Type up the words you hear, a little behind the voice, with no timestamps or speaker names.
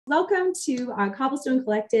Welcome to our Cobblestone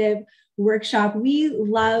Collective workshop. We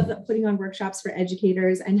love putting on workshops for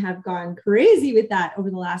educators and have gone crazy with that over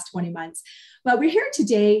the last 20 months. But we're here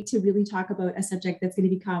today to really talk about a subject that's going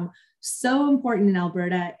to become so important in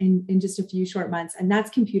Alberta in just a few short months, and that's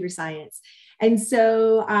computer science. And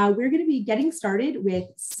so we're going to be getting started with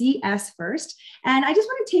CS first. And I just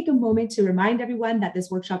want to take a moment to remind everyone that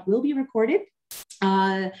this workshop will be recorded.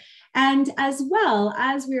 And as well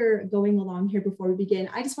as we're going along here before we begin,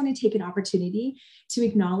 I just want to take an opportunity to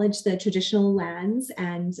acknowledge the traditional lands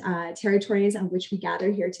and territories on which we gather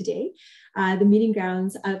here today, the meeting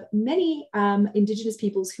grounds of many Indigenous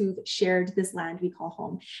peoples who've shared this land we call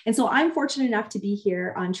home. And so I'm fortunate enough to be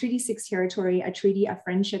here on Treaty 6 territory, a treaty of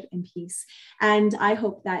friendship and peace. And I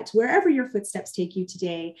hope that wherever your footsteps take you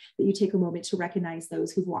today, that you take a moment to recognize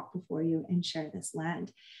those who've walked before you and share this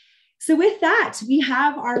land. So with that, we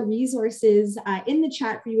have our resources in the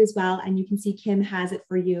chat for you as well. And you can see Kim has it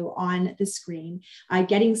for you on the screen,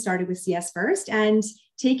 getting started with CS first. And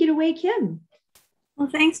take it away, Kim. Well,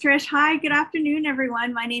 thanks, Trish. Hi, good afternoon,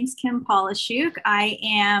 everyone. My name's Kim Polishuk. I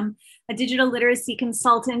am a digital literacy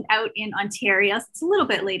consultant out in Ontario. So it's a little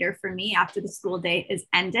bit later for me after the school day is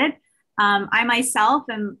ended. I myself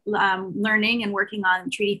am learning and working on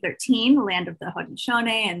Treaty 13, the land of the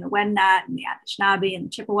Haudenosaunee and the Wendat and the Anishinaabe and the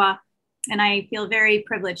Chippewa. And I feel very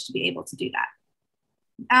privileged to be able to do that.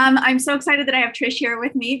 I'm so excited that I have Trish here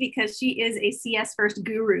with me because she is a CS First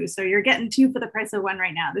guru. So you're getting two for the price of one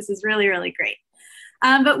right now. This is really, really great.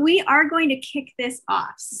 But we are going to kick this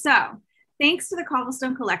off. So thanks to the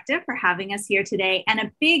Cobblestone Collective for having us here today. And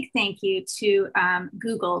a big thank you to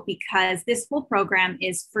Google, because this whole program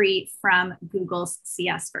is free from Google's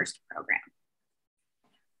CS First program.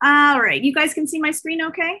 All right, you guys can see my screen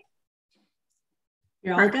okay?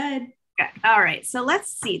 You're all good. All right, so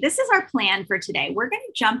let's see. This is our plan for today. We're going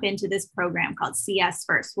to jump into this program called CS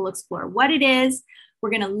First. We'll explore what it is.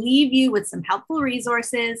 We're going to leave you with some helpful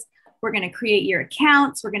resources. We're going to create your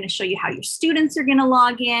accounts. We're going to show you how your students are going to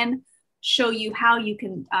log in, show you how you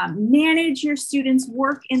can manage your students'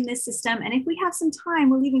 work in this system. And if we have some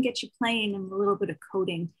time, we'll even get you playing and a little bit of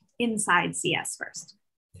coding inside CS First.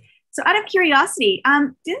 So out of curiosity, did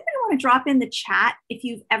anybody want to drop in the chat if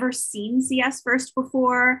you've ever seen CS First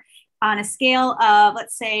before? On a scale of,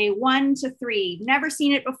 let's say, 1 to 3, never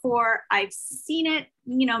seen it before. I've seen it,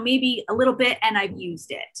 maybe a little bit, and I've used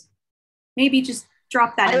it. Maybe just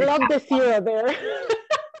drop that in. I love the 0 there.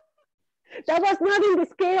 That was not in the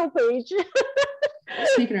scale page.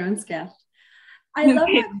 Speak your own scale. I love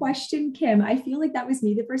that question, Kim. I feel like that was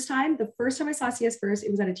me the first time. The first time I saw CS First, it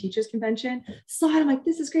was at a teachers convention. Saw it, I'm like,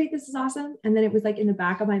 this is great, this is awesome. And then it was like in the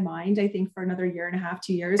back of my mind, I think for another 1.5 years,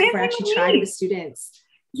 2 years before I actually tried it with students.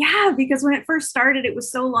 Yeah, because when it first started, it was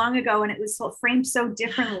so long ago and it was framed so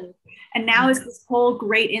differently. And now it's this whole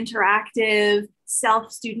great interactive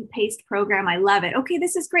self-student paced program. I love it. Okay,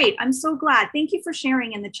 this is great. I'm so glad. Thank you for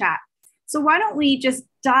sharing in the chat. So why don't we just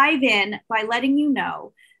dive in by letting you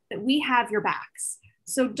know that we have your backs.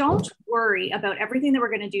 So don't worry about everything that we're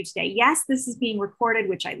going to do today. Yes, this is being recorded,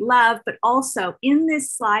 which I love, but also in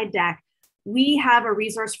this slide deck, we have a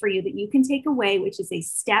resource for you that you can take away, which is a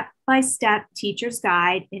step-by-step teacher's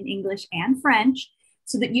guide in English and French,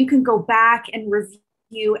 so that you can go back and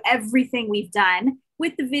review everything we've done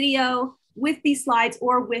with the video, with these slides,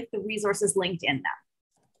 or with the resources linked in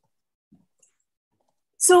them.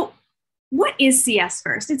 So what is CS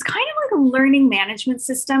First? It's kind of like a learning management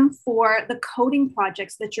system for the coding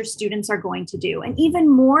projects that your students are going to do. And even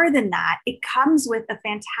more than that, it comes with a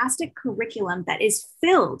fantastic curriculum that is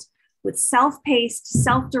filled with self-paced,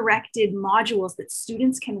 self-directed modules that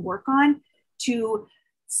students can work on to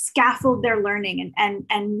scaffold their learning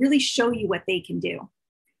and really show you what they can do.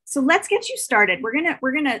 So let's get you started.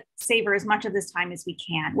 We're gonna savor as much of this time as we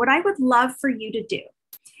can. What I would love for you to do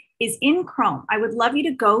is in Chrome, I would love you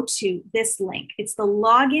to go to this link. It's the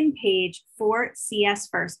login page for CS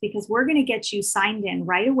First, because we're gonna get you signed in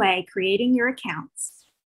right away, creating your accounts.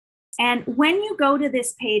 And when you go to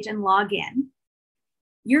this page and log in,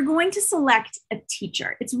 you're going to select a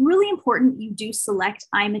teacher. It's really important you do select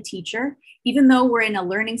I'm a teacher. Even though we're in a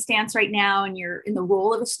learning stance right now and you're in the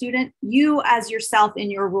role of a student, you as yourself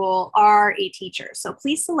in your role are a teacher. So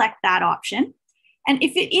please select that option. And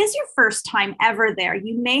if it is your first time ever there,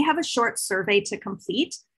 you may have a short survey to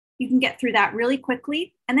complete. You can get through that really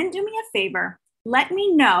quickly. And then do me a favor, let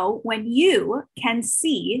me know when you can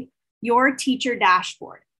see your teacher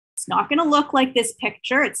dashboard. It's not going to look like this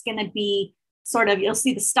picture. It's going to be sort of, you'll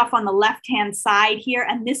see the stuff on the left-hand side here,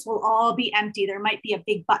 and this will all be empty. There might be a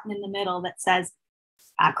big button in the middle that says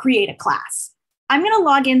create a class. I'm going to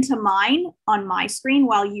log into mine on my screen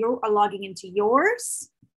while you are logging into yours.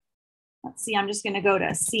 Let's see, I'm just going to go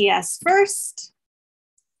to CS first.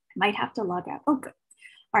 I might have to log out. Oh, good.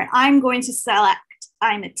 All right, I'm going to select,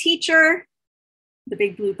 I'm a teacher, the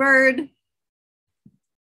big blue bird.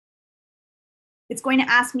 It's going to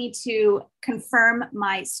ask me to confirm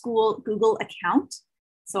my school Google account.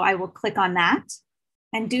 So I will click on that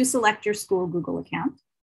and do select your school Google account.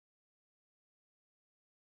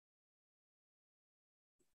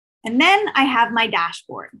 And then I have my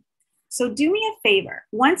dashboard. So do me a favor,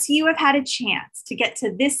 once you have had a chance to get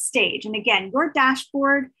to this stage, and again, your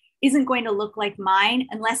dashboard isn't going to look like mine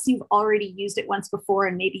unless you've already used it once before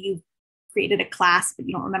and maybe you've created a class, but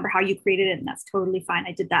you don't remember how you created it, and that's totally fine.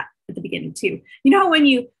 I did that at the beginning too. You know, when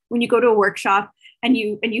you go to a workshop and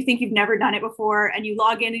you think you've never done it before and you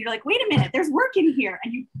log in and you're like, wait a minute, there's work in here,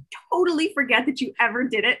 and you totally forget that you ever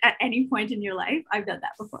did it at any point in your life. I've done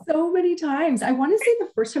that before. So many times. I want to say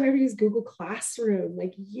the first time I ever used Google Classroom,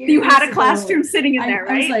 like years You had a ago. classroom sitting in there,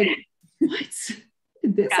 right? I was like, what?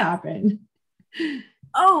 Did this happen?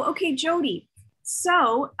 Oh, okay, Jody.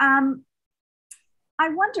 So I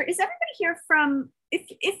wonder, is everybody here from, if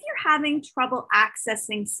you're having trouble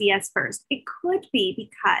accessing CS First, it could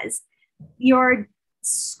be because your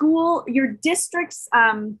school, your district's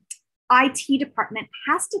IT department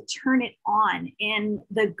has to turn it on in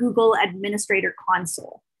the Google Administrator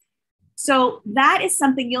Console. So that is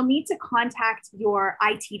something you'll need to contact your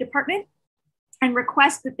IT department and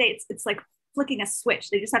request that it's like flicking a switch.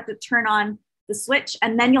 They just have to turn on the switch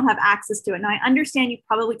and then you'll have access to it. Now I understand you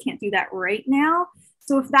probably can't do that right now.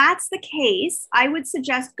 So if that's the case, I would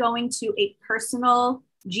suggest going to a personal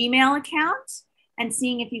Gmail account and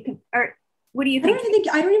seeing if you can, or what do you think?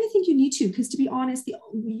 I don't even think you need to, because to be honest,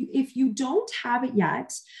 if you don't have it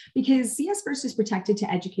yet, because CS First is protected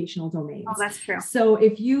to educational domains. Oh, that's true. So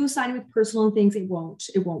if you sign with personal things, it won't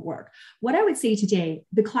work. What I would say today,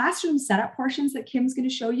 the classroom setup portions that Kim's going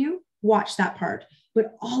to show you, watch that part.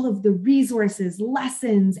 But all of the resources,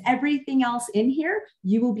 lessons, everything else in here,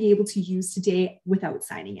 you will be able to use today without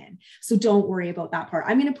signing in. So don't worry about that part.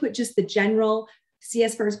 I'm going to put just the general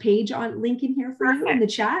CS First page on link in here for you in the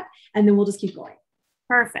chat, and then we'll just keep going.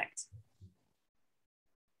 Perfect.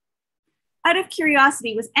 Out of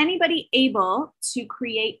curiosity, was anybody able to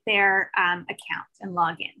create their account and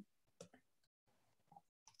log in?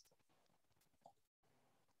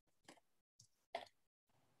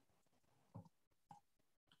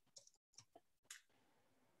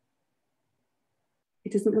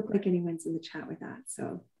 It doesn't look like anyone's in the chat with that.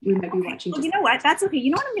 So we might be watching. Well, you know what? That's okay.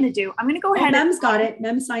 You know what I'm going to do? I'm going to go ahead. Mem's got it.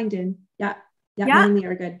 Mem signed in. Yeah. Mem and Lee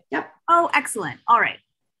are good. Yep. Oh, excellent. All right.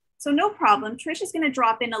 So no problem. Trish is going to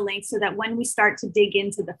drop in a link so that when we start to dig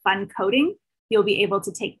into the fun coding, you'll be able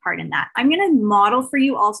to take part in that. I'm going to model for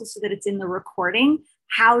you also so that it's in the recording,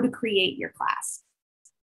 how to create your class.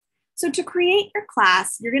 So to create your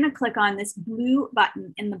class, you're going to click on this blue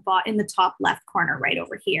button in the top left corner right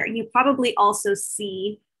over here. And you probably also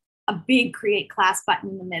see a big create class button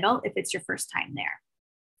in the middle if it's your first time there.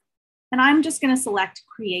 And I'm just going to select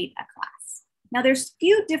create a class. Now there's a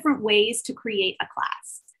few different ways to create a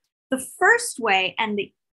class. The first way and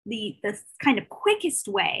the kind of quickest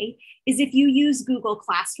way is if you use Google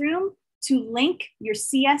Classroom to link your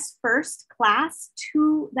CS First class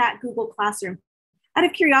to that Google Classroom. Out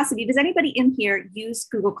of curiosity, does anybody in here use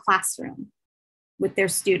Google Classroom with their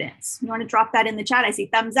students? You want to drop that in the chat? I see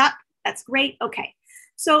thumbs up. That's great. Okay.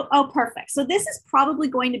 So, oh, perfect. So this is probably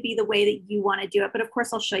going to be the way that you want to do it, but of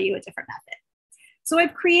course I'll show you a different method. So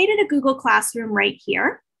I've created a Google Classroom right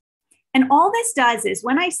here. And all this does is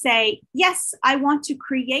when I say, yes, I want to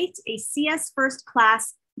create a CS First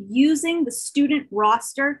class using the student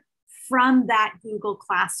roster from that Google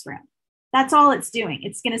Classroom. That's all it's doing.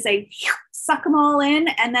 It's going to say, suck them all in,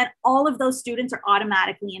 and then all of those students are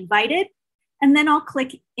automatically invited. And then I'll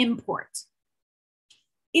click import.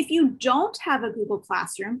 If you don't have a Google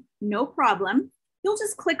Classroom, no problem. You'll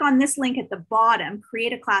just click on this link at the bottom,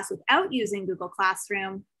 create a class without using Google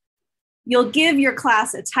Classroom. You'll give your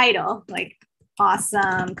class a title like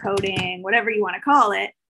awesome, coding, whatever you want to call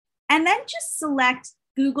it. And then just select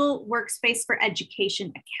Google Workspace for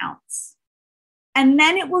Education accounts. And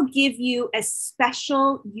then it will give you a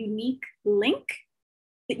special, unique link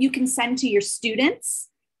that you can send to your students.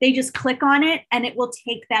 They just click on it and it will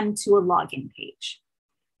take them to a login page.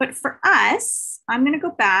 But for us, I'm going to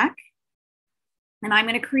go back and I'm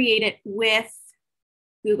going to create it with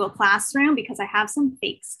Google Classroom because I have some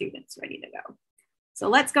fake students ready to go. So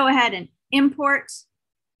let's go ahead and import.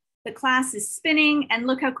 The class is spinning and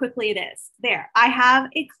look how quickly it is. There, I have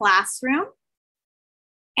a classroom.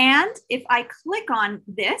 And if I click on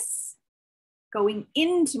this, going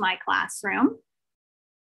into my classroom,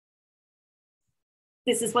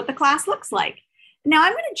 this is what the class looks like. Now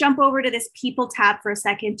I'm going to jump over to this People tab for a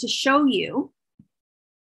second to show you.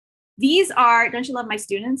 These are, don't you love my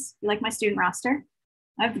students? You like my student roster?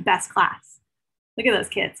 I have the best class. Look at those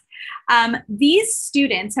kids. These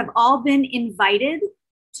students have all been invited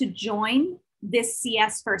to join this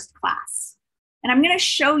CS First class. And I'm going to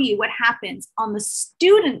show you what happens on the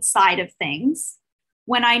student side of things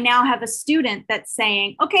when I now have a student that's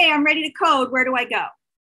saying, okay, I'm ready to code. Where do I go?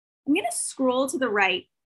 I'm going to scroll to the right.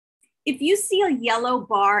 If you see a yellow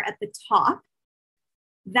bar at the top,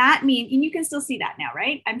 that means, and you can still see that now,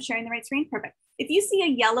 right? I'm sharing the right screen. Perfect. If you see a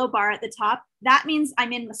yellow bar at the top, that means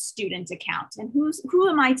I'm in my student account. And who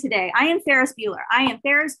am I today? I am Ferris Bueller. I am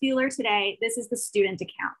Ferris Bueller today. This is the student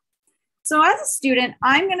account. So as a student,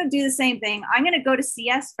 I'm going to do the same thing. I'm going to go to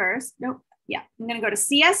CS First. Nope. Yeah, I'm going to go to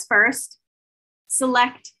CS First,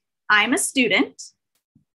 select I'm a student.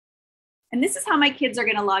 And this is how my kids are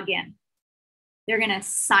going to log in. They're going to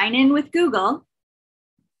sign in with Google,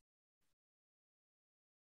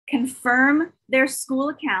 confirm their school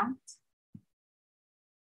account,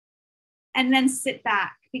 and then sit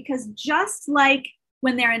back. Because just like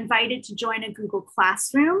when they're invited to join a Google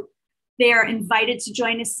Classroom, they are invited to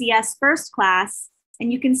join a CS First class.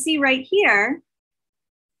 And you can see right here,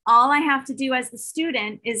 all I have to do as the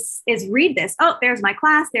student is read this. Oh, there's my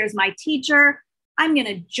class. There's my teacher. I'm going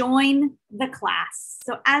to join the class.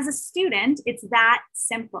 So as a student, it's that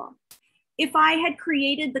simple. If I had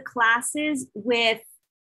created the classes with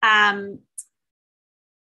a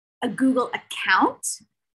Google account,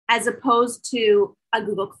 as opposed to a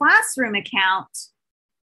Google Classroom account,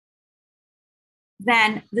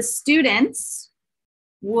 then the students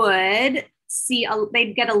would see,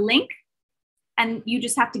 they'd get a link, and you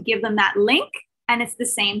just have to give them that link, and it's the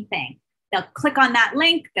same thing. They'll click on that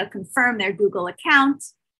link, they'll confirm their Google account,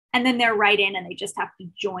 and then they're right in and they just have to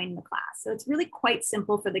join the class. So it's really quite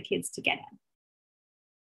simple for the kids to get in.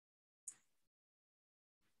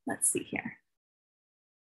 Let's see here.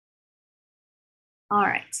 All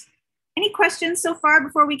right. Any questions so far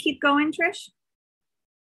before we keep going, Trish?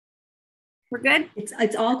 We're good?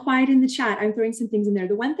 It's all quiet in the chat. I'm throwing some things in there.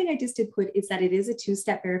 The one thing I just did put is that it is a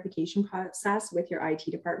two-step verification process with your IT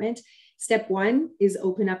department. Step one is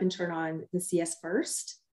open up and turn on the CS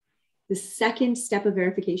First. The second step of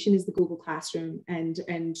verification is the Google Classroom and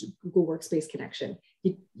Google Workspace connection.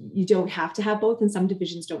 You don't have to have both, and some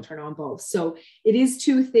divisions don't turn on both. So it is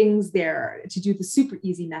two things there to do the super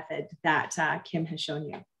easy method that Kim has shown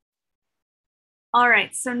you. All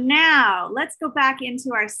right, so now let's go back into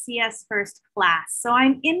our CS First class. So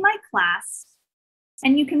I'm in my class,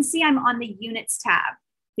 and you can see I'm on the Units tab.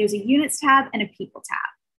 There's a Units tab and a People tab.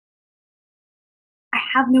 I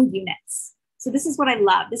have no units. So this is what I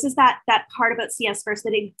love. This is that part about CS First,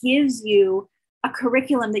 that it gives you a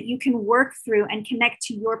curriculum that you can work through and connect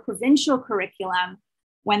to your provincial curriculum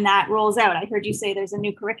when that rolls out. I heard you say there's a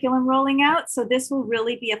new curriculum rolling out, so this will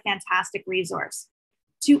really be a fantastic resource.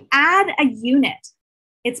 To add a unit,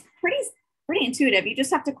 it's pretty intuitive. You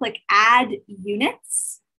just have to click Add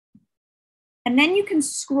Units, and then you can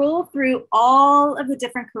scroll through all of the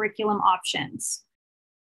different curriculum options.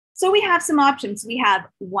 So we have some options. We have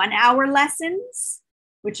 1 hour lessons,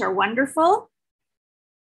 which are wonderful.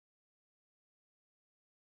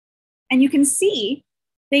 And you can see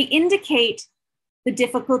they indicate the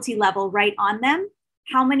difficulty level right on them,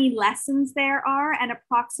 how many lessons there are, and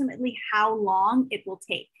approximately how long it will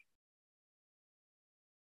take.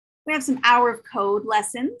 We have some hour of code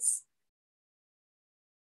lessons.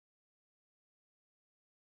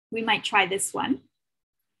 We might try this one.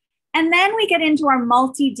 And then we get into our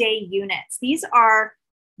multi-day units. These are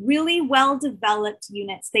really well-developed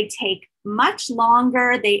units. They take much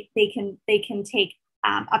longer. They can take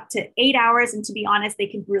up to 8 hours. And to be honest, they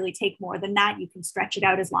can really take more than that. You can stretch it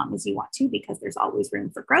out as long as you want to, because there's always room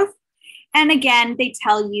for growth. And again, they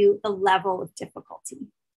tell you the level of difficulty.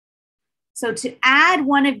 So to add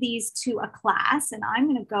one of these to a class, and I'm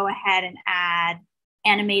going to go ahead and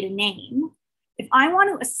animate a name. If I want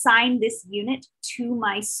to assign this unit to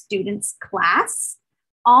my student's class,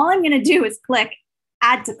 all I'm going to do is click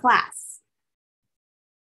Add to Class.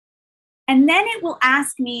 And then it will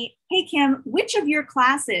ask me, hey, Kim, which of your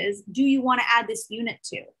classes do you want to add this unit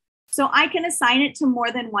to? So I can assign it to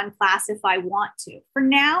more than one class if I want to. For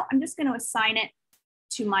now, I'm just going to assign it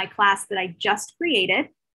to my class that I just created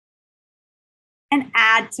and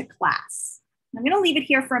add to class. I'm going to leave it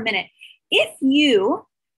here for a minute. If you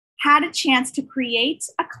had a chance to create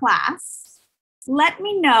a class, let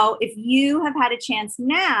me know if you have had a chance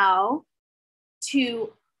now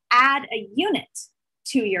to add a unit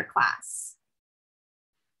to your class.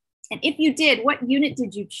 And if you did, what unit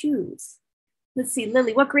did you choose? Let's see,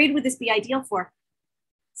 Lily, what grade would this be ideal for?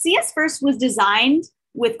 CS First was designed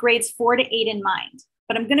with grades 4 to 8 in mind,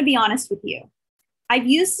 but I'm going to be honest with you. I've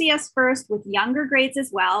used CS First with younger grades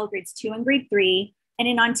as well, grades 2 and grade 3. And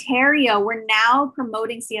in Ontario, we're now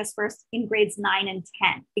promoting CS First in grades 9 and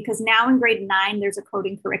 10, because now in grade 9, there's a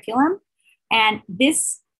coding curriculum. And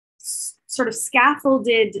this sort of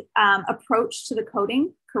scaffolded approach to the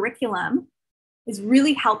coding curriculum is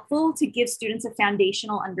really helpful to give students a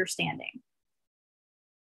foundational understanding.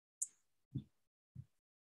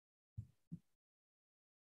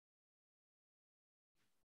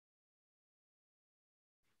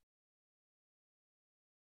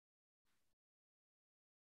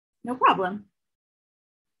 No problem.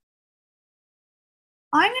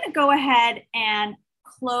 I'm going to go ahead and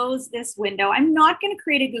close this window. I'm not going to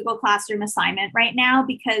create a Google Classroom assignment right now,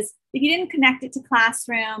 because if you didn't connect it to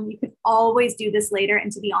Classroom, you could always do this later.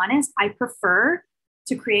 And to be honest, I prefer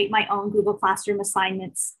to create my own Google Classroom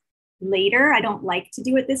assignments later. I don't like to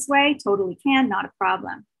do it this way. Totally can, not a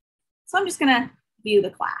problem. So I'm just going to view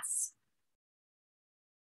the class.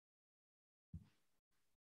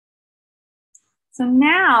 So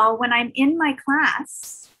now when I'm in my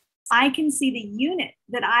class, I can see the unit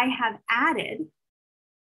that I have added.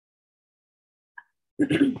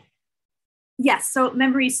 Yes, so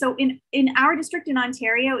memory. So in our district in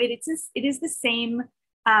Ontario, it is the same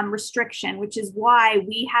restriction, which is why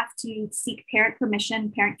we have to seek parent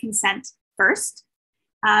permission, parent consent first.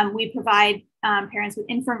 We provide parents with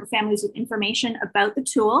families with information about the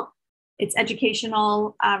tool, its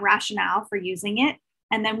educational rationale for using it.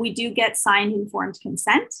 And then we do get signed informed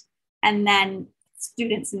consent, and then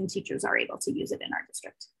students and teachers are able to use it in our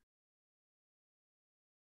district.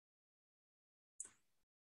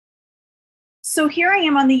 So here I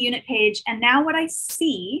am on the unit page, and now what I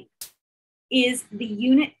see is the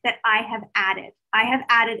unit that I have added. I have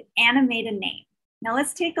added animate a name. Now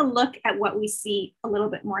let's take a look at what we see a little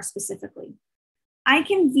bit more specifically. I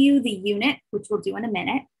can view the unit, which we'll do in a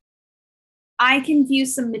minute. I can view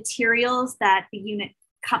some materials that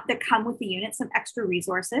come with the unit, some extra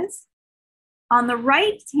resources. On the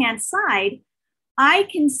right-hand side, I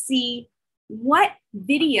can see what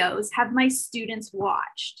videos have my students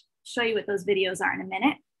watched. I'll show you what those videos are in a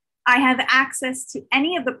minute. I have access to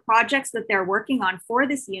any of the projects that they're working on for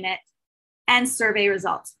this unit and survey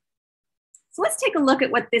results. So let's take a look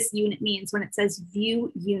at what this unit means when it says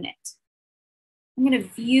view unit. I'm going to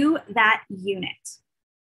view that unit.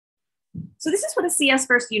 So this is what a CS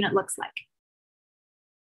First unit looks like.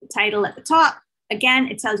 The title at the top. Again,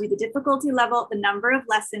 it tells you the difficulty level, the number of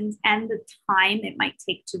lessons, and the time it might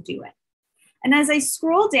take to do it. And as I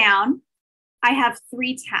scroll down, I have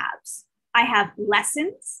 3 tabs. I have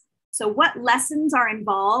lessons. So what lessons are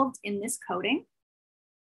involved in this coding?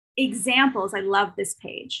 Examples. I love this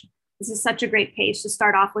page. This is such a great page to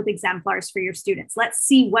start off with exemplars for your students. Let's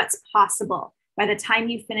see what's possible. By the time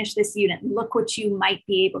you finish this unit, look what you might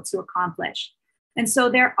be able to accomplish. And so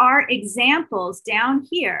there are examples down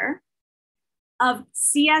here of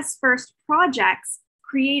CS First projects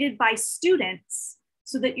created by students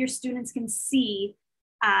so that your students can see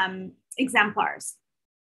exemplars.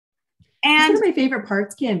 And it's one of my favorite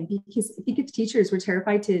parts, Kim, because I think as teachers, we're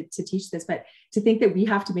terrified to teach this, but to think that we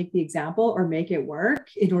have to make the example or make it work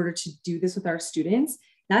in order to do this with our students,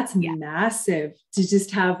 that's massive. To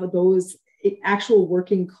just have those actual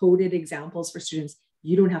working coded examples for students.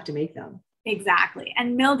 You don't have to make them. Exactly.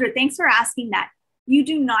 And Mildred, thanks for asking that. You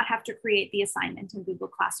do not have to create the assignment in Google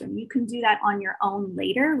Classroom. You can do that on your own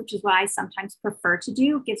later, which is what I sometimes prefer to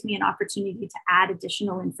do. It gives me an opportunity to add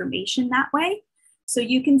additional information that way. So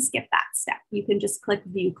you can skip that step. You can just click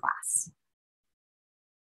View Class.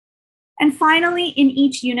 And finally, in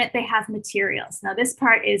each unit, they have materials. Now, this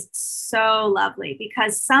part is so lovely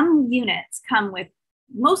because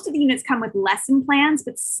most of the units come with lesson plans,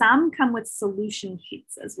 but some come with solution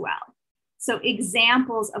sheets as well. So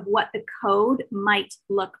examples of what the code might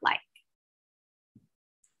look like.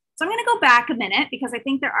 So I'm going to go back a minute because I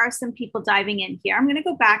think there are some people diving in here. I'm going to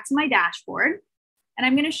go back to my dashboard and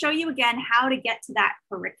I'm going to show you again how to get to that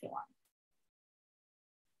curriculum.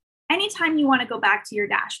 Anytime you want to go back to your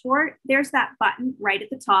dashboard, there's that button right at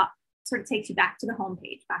the top, sort of takes you back to the home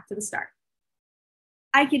page, back to the start.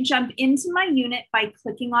 I can jump into my unit by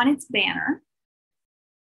clicking on its banner,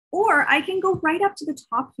 or I can go right up to the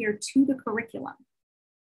top here to the curriculum.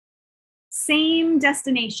 Same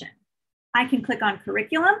destination. I can click on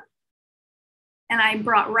curriculum, and I'm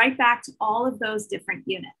brought right back to all of those different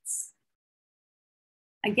units.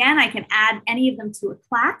 Again, I can add any of them to a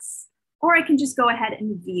class, or I can just go ahead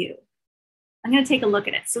and view. I'm going to take a look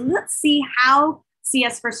at it. So let's see how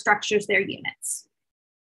CS First structures their units.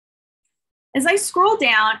 As I scroll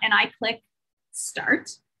down and I click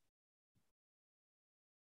start,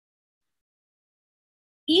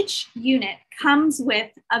 each unit comes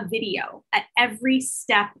with a video at every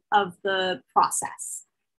step of the process.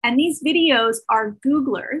 And these videos are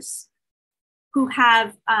Googlers who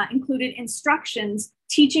have included instructions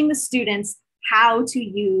teaching the students how to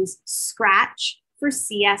use Scratch for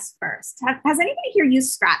CS First. Has anybody here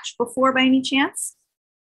used Scratch before by any chance?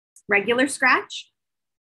 Regular Scratch?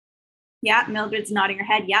 Yeah, Mildred's nodding her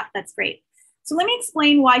head. Yep, that's great. So let me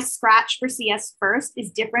explain why Scratch for CS First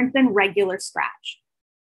is different than regular Scratch.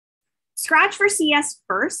 Scratch for CS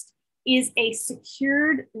First is a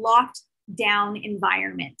secured, locked down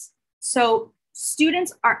environment. So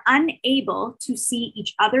students are unable to see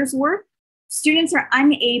each other's work. Students are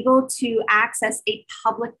unable to access a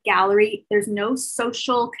public gallery. There's no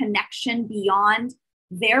social connection beyond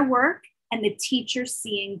their work and the teacher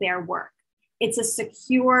seeing their work. It's a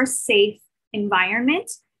secure, safe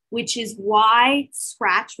environment, which is why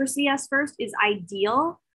Scratch for CS First is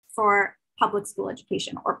ideal for public school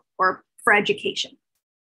education or for education.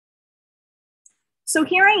 So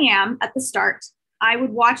here I am at the start. I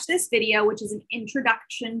would watch this video, which is an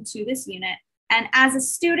introduction to this unit. And as a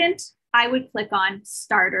student, I would click on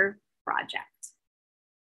Starter Project.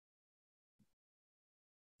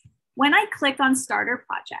 When I click on Starter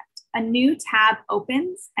Project, a new tab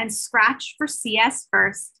opens and Scratch for CS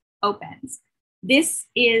First opens. This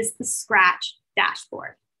is the Scratch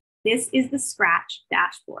dashboard. This is the Scratch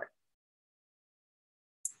dashboard.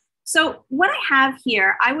 So what I have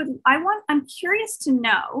here, I'm curious to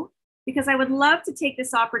know, because I would love to take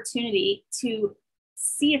this opportunity to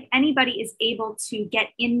see if anybody is able to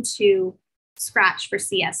get into Scratch for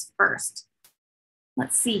CS First.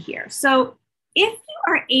 Let's see here. So if you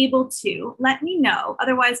are able to, let me know.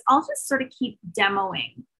 Otherwise, I'll just sort of keep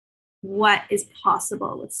demoing what is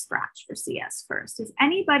possible with Scratch for CS First. Is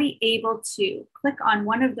anybody able to click on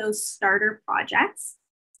one of those starter projects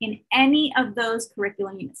in any of those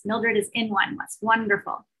curriculum units? Mildred is in one. That's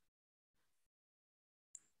wonderful.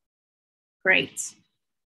 Great.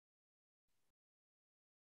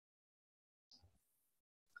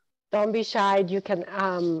 Don't be shy. You can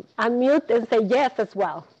unmute and say yes as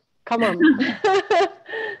well. Come on.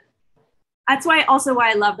 That's why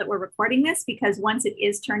I love that we're recording this, because once it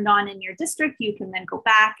is turned on in your district, you can then go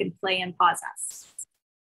back and play and pause us.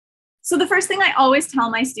 So the first thing I always tell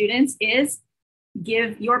my students is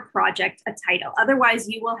give your project a title. Otherwise,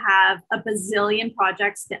 you will have a bazillion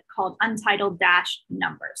projects that called untitled dash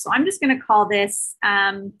number. So I'm just going to call this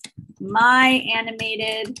my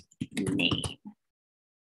animated name.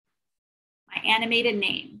 My animated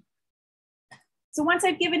name. So once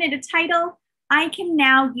I've given it a title, I can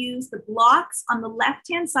now use the blocks on the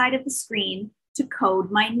left-hand side of the screen to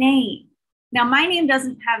code my name. Now, my name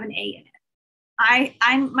doesn't have an A in it.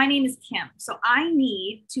 My name is Kim, so I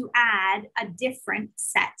need to add a different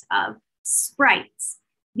set of sprites.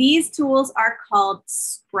 These tools are called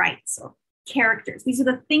sprites, or characters. These are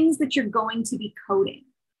the things that you're going to be coding.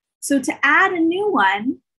 So to add a new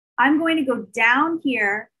one, I'm going to go down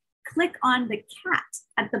here, click on the cat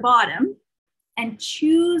at the bottom, and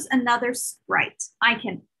choose another sprite. I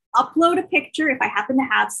can upload a picture if I happen to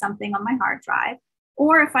have something on my hard drive,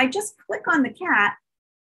 or if I just click on the cat,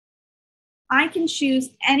 I can choose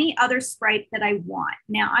any other sprite that I want.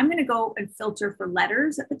 Now I'm going to go and filter for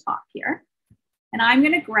letters at the top here, and I'm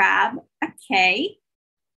going to grab a K.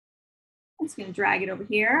 I'm just going to drag it over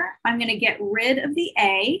here. I'm going to get rid of the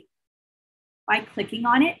A by clicking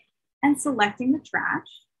on it and selecting the trash.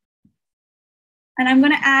 And I'm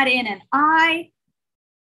going to add in an I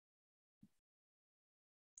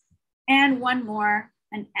and one more,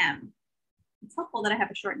 an M. It's helpful that I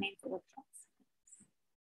have a short name for workshops.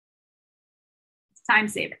 It's time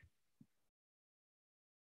saver.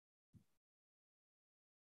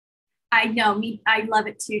 I know, I love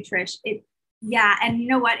it too, Trish. Yeah, and you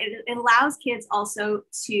know what? It allows kids also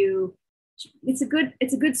to, it's a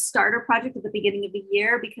good starter project at the beginning of the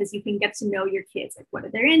year, because you can get to know your kids. Like, what are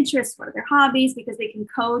their interests? What are their hobbies? Because they can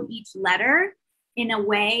code each letter in a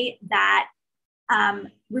way that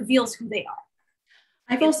reveals who they are.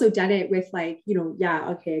 I've also done it with, like,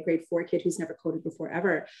 a grade 4 kid who's never coded before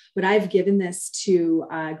ever, but I've given this to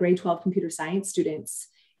grade 12 computer science students,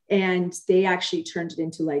 and they actually turned it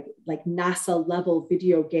into like NASA level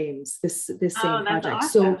video games, this same project. Awesome.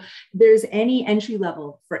 So there's any entry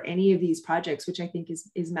level for any of these projects, which I think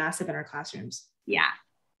is massive in our classrooms. Yeah.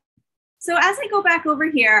 So as I go back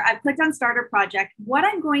over here, I've clicked on Starter Project. What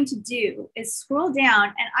I'm going to do is scroll down,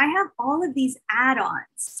 and I have all of these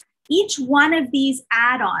add-ons. Each one of these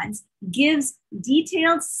add-ons gives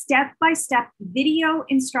detailed step-by-step video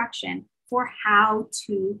instruction for how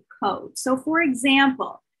to code. So for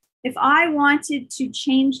example, if I wanted to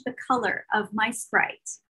change the color of my sprite,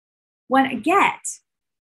 what I get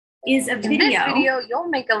is a video. In this video, you'll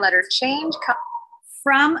make a letter change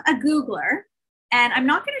from a Googler. And I'm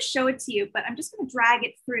not going to show it to you, but I'm just going to drag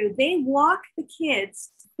it through. They walk the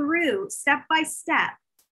kids through step by step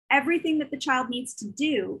everything that the child needs to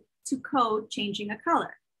do to code changing a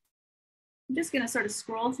color. I'm just going to sort of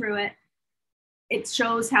scroll through it. It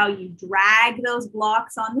shows how you drag those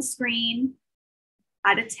blocks on the screen,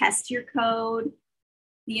 how to test your code,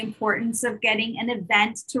 the importance of getting an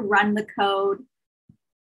event to run the code.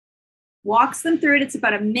 Walks them through it. It's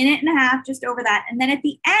about 1.5 minutes, just over that. And then at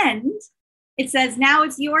the end, it says, now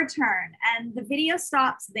it's your turn. And the video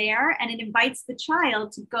stops there and it invites the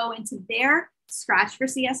child to go into their Scratch for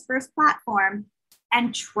CS First platform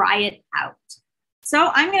and try it out.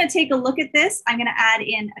 So I'm going to take a look at this. I'm going to add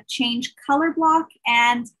in a change color block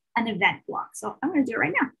and an event block. So I'm going to do it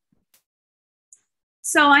right now.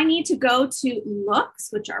 So I need to go to looks,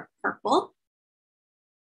 which are purple.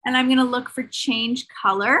 And I'm going to look for change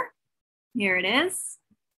color. Here it is.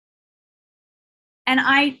 And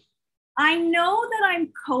I know that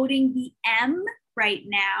I'm coding the M right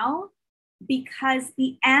now because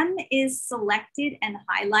the M is selected and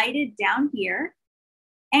highlighted down here.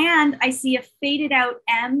 And I see a faded out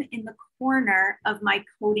M in the corner of my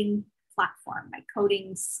coding platform, my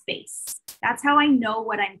coding space. That's how I know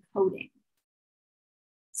what I'm coding.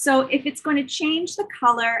 So if it's going to change the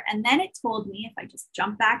color, and then it told me, if I just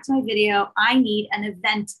jump back to my video, I need an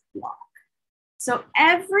event block. So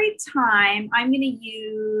every time I'm going to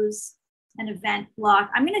use an event block,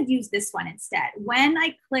 I'm going to use this one instead. When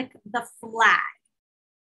I click the flag.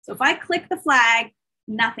 So if I click the flag,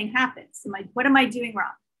 nothing happens. What am I doing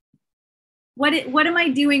wrong? What am I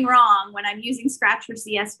doing wrong when I'm using Scratch for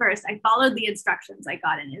CS First? I followed the instructions. I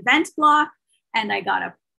got an event block and I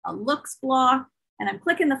got a looks block and I'm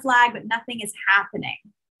clicking the flag, but nothing is happening.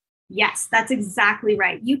 Yes, that's exactly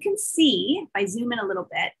right. You can see, if I zoom in a little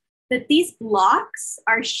bit, that these blocks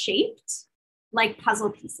are shaped like puzzle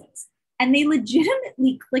pieces and they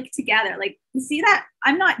legitimately click together. Like, you see that?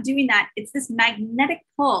 I'm not doing that. It's this magnetic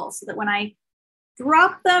pull so that when I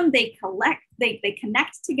drop them, they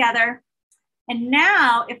connect together. And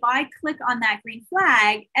now if I click on that green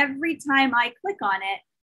flag, every time I click on it,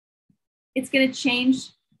 it's going to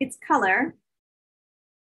change its color.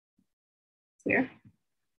 It's weird.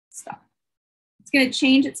 Stop. It's going to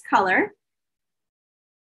change its color.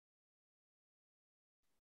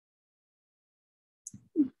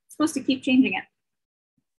 It's supposed to keep changing it.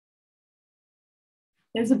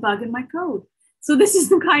 There's a bug in my code. So this is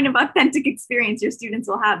the kind of authentic experience your students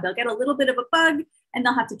will have. They'll get a little bit of a bug and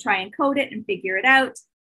they'll have to try and code it and figure it out.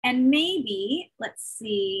 And maybe, let's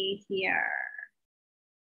see here,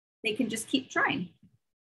 they can just keep trying.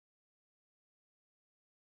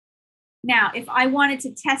 Now, if I wanted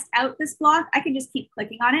to test out this block, I can just keep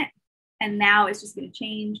clicking on it. And now it's just going to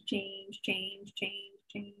change.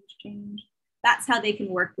 That's how they can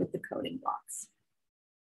work with the coding blocks.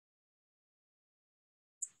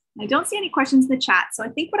 I don't see any questions in the chat. So I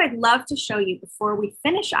think what I'd love to show you before we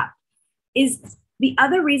finish up is the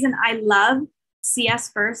other reason I love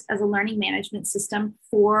CS First as a learning management system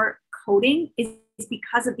for coding is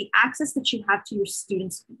because of the access that you have to your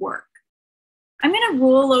students' work. I'm going to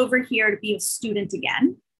roll over here to be a student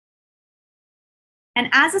again. And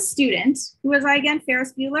as a student, who was I again?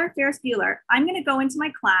 Ferris Bueller? Ferris Bueller. I'm going to go into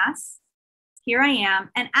my class. Here I am.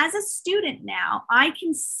 And as a student now, I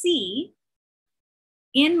can see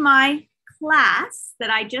in my class that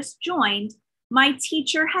I just joined, my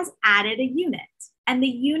teacher has added a unit. And the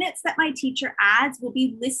units that my teacher adds will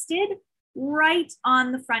be listed right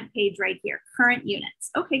on the front page right here, current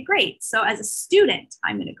units. Okay, great. So as a student,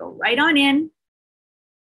 I'm going to go right on in.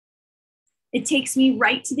 It takes me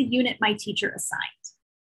right to the unit my teacher assigned.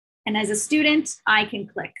 And as a student, I can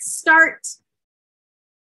click Start.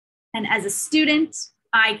 And as a student,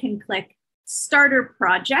 I can click Starter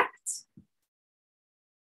Project.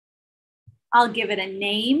 I'll give it a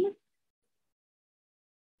name.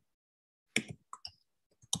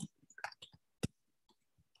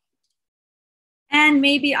 And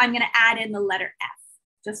maybe I'm going to add in the letter F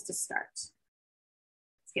just to start. Let's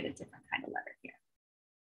get a different kind of letter here.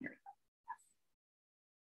 Here we go.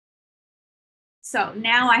 F. So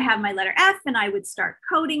now I have my letter F and I would start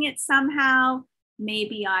coding it somehow.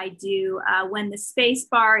 Maybe I do when the space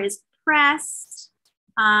bar is pressed.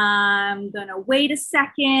 I'm going to wait a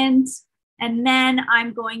second. And then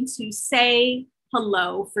I'm going to say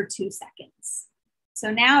hello for 2 seconds.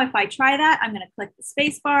 So now if I try that, I'm going to click the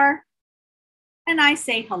space bar and I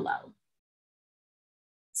say hello.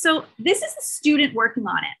 So this is the student working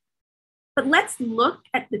on it, but let's look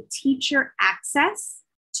at the teacher access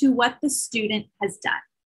to what the student has done.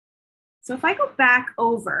 So if I go back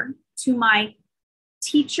over to my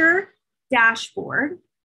teacher dashboard,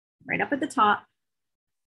 right up at the top,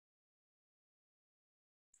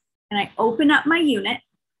 and I open up my unit,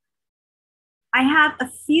 I have a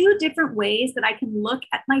few different ways that I can look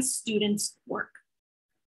at my students' work.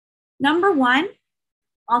 Number one,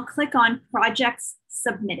 I'll click on projects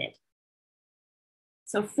submitted.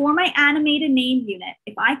 So for my animated name unit,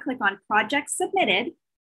 if I click on projects submitted,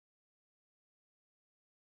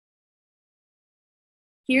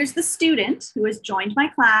 here's the student who has joined my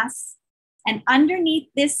class. And underneath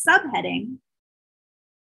this subheading,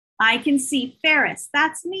 I can see Ferris.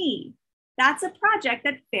 That's me. That's a project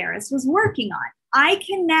that Ferris was working on. I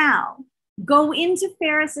can now go into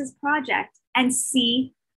Ferris's project and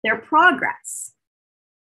see their progress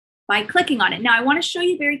by clicking on it. Now, I want to show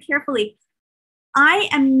you very carefully, I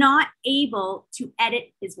am not able to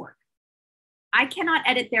edit his work. I cannot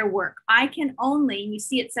edit their work. I can only, you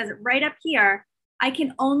see it says it right up here, I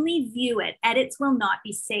can only view it. Edits will not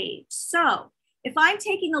be saved. So if I'm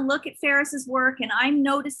taking a look at Ferris's work and I'm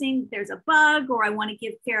noticing there's a bug or I want to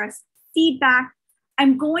give Ferris feedback,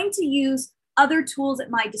 I'm going to use other tools at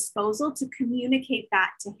my disposal to communicate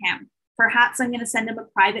that to him. Perhaps I'm going to send him a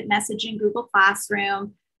private message in Google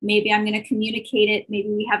Classroom. Maybe I'm going to communicate it. Maybe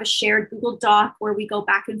we have a shared Google Doc where we go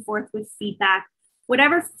back and forth with feedback.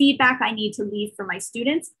 Whatever feedback I need to leave for my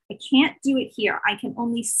students, I can't do it here. I can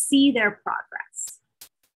only see their progress.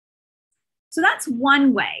 So that's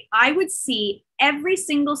one way. I would see every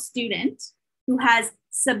single student who has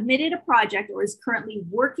submitted a project or is currently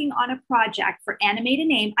working on a project for animated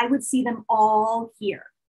name, I would see them all here.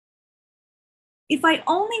 If I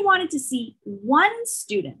only wanted to see one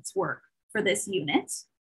student's work for this unit,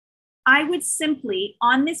 I would simply,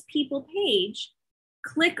 on this people page,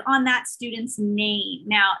 click on that student's name.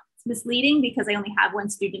 Now, it's misleading because I only have one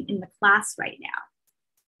student in the class right now.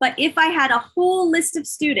 But if I had a whole list of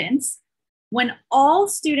students, when all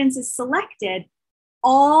students is selected,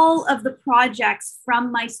 all of the projects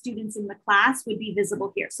from my students in the class would be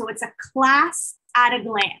visible here. So it's a class at a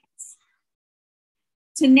glance.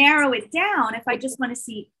 To narrow it down, if I just want to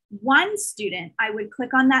see one student, I would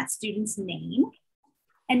click on that student's name.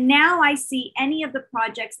 And now I see any of the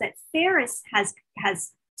projects that Ferris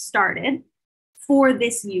has started for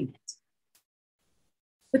this unit.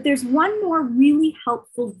 But there's one more really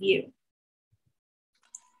helpful view.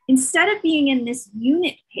 Instead of being in this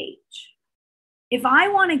unit page, if I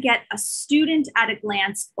want to get a student at a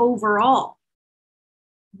glance overall,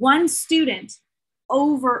 one student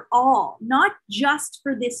overall, not just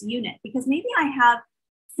for this unit, because maybe I have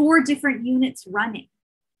 4 different units running.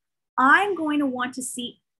 I'm going to want to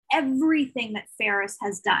see everything that Ferris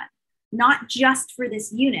has done, not just for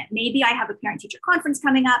this unit. Maybe I have a parent-teacher conference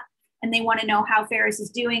coming up and they want to know how Ferris is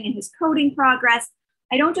doing in his coding progress.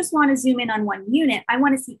 I don't just want to zoom in on one unit. I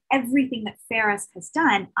want to see everything that Ferris has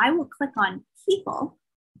done. I will click on people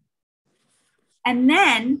and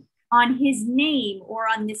then on his name or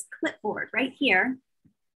on this clipboard right here.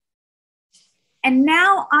 And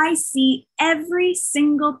now I see every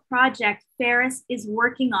single project Ferris is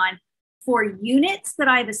working on for units that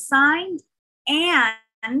I've assigned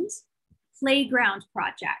and playground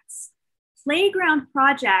projects. Playground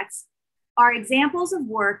projects are examples of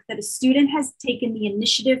work that a student has taken the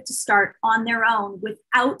initiative to start on their own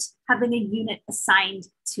without having a unit assigned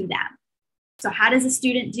to them. So how does a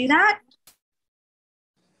student do that?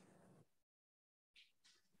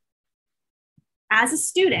 As a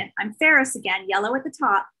student, I'm Ferris again, yellow at the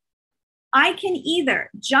top. I can either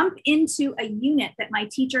jump into a unit that my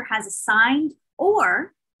teacher has assigned,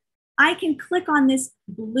 or I can click on this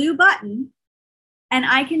blue button and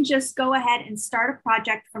I can just go ahead and start a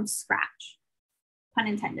project from scratch, pun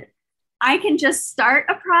intended. I can just start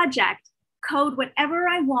a project, code whatever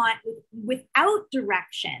I want without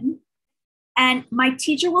direction, and my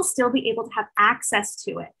teacher will still be able to have access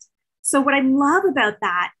to it. So what I love about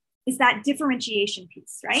that is that differentiation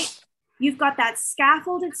piece, right? You've got that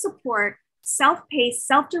scaffolded support, self-paced,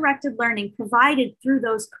 self-directed learning provided through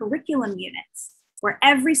those curriculum units, where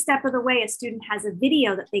every step of the way a student has a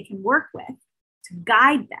video that they can work with to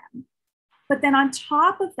guide them. But then on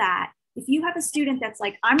top of that, if you have a student that's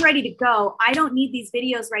like, I'm ready to go, I don't need these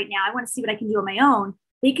videos right now, I want to see what I can do on my own,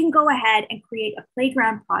 they can go ahead and create a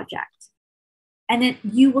playground project. And then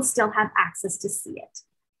you will still have access to see it.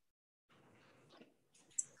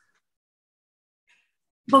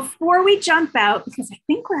 Before we jump out, because I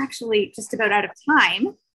think we're actually just about out of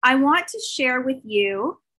time, I want to share with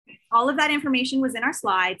you, all of that information was in our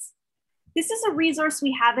slides. This is a resource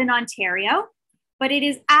we have in Ontario, but it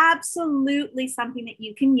is absolutely something that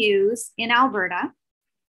you can use in Alberta.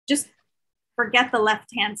 Just forget the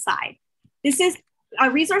left-hand side. This is a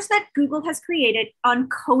resource that Google has created on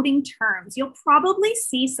coding terms. You'll probably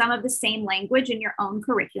see some of the same language in your own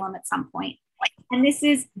curriculum at some point. And this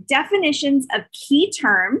is definitions of key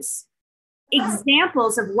terms,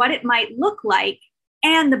 examples of what it might look like.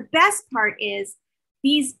 And the best part is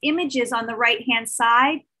these images on the right-hand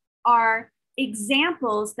side are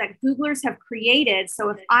examples that Googlers have created. So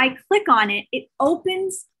if I click on it, it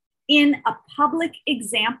opens in a public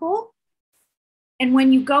example. And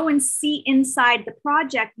when you go and see inside the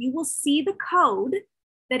project, you will see the code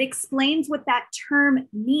that explains what that term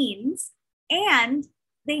means. And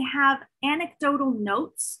they have anecdotal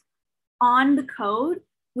notes on the code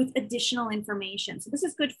with additional information. So this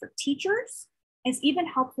is good for teachers. It's even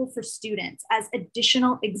helpful for students as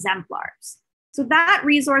additional exemplars. So that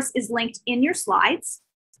resource is linked in your slides.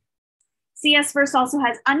 CS First also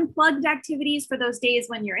has unplugged activities for those days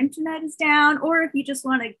when your internet is down, or if you just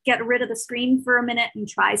want to get rid of the screen for a minute and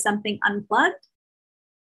try something unplugged.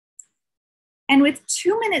 And with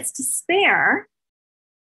 2 minutes to spare,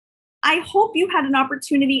 I hope you had an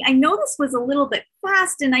opportunity. I know this was a little bit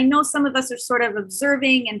fast, and I know some of us are sort of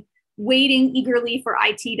observing and waiting eagerly for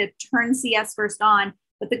IT to turn CS First on.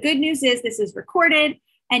 But the good news is this is recorded,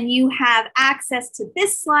 and you have access to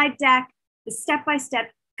this slide deck, the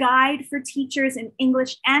step-by-step guide for teachers in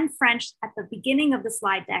English and French at the beginning of the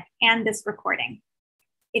slide deck and this recording.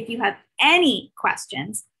 If you have any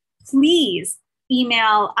questions, please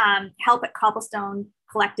email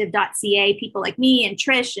help@cobblestonecollective.ca. People like me and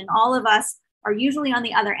Trish and all of us are usually on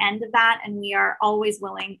the other end of that, and we are always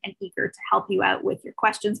willing and eager to help you out with your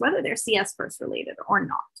questions, whether they're CS First related or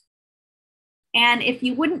not. And if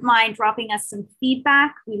you wouldn't mind dropping us some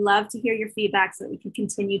feedback, we love to hear your feedback so that we can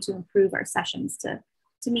continue to improve our sessions to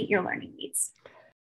meet your learning needs.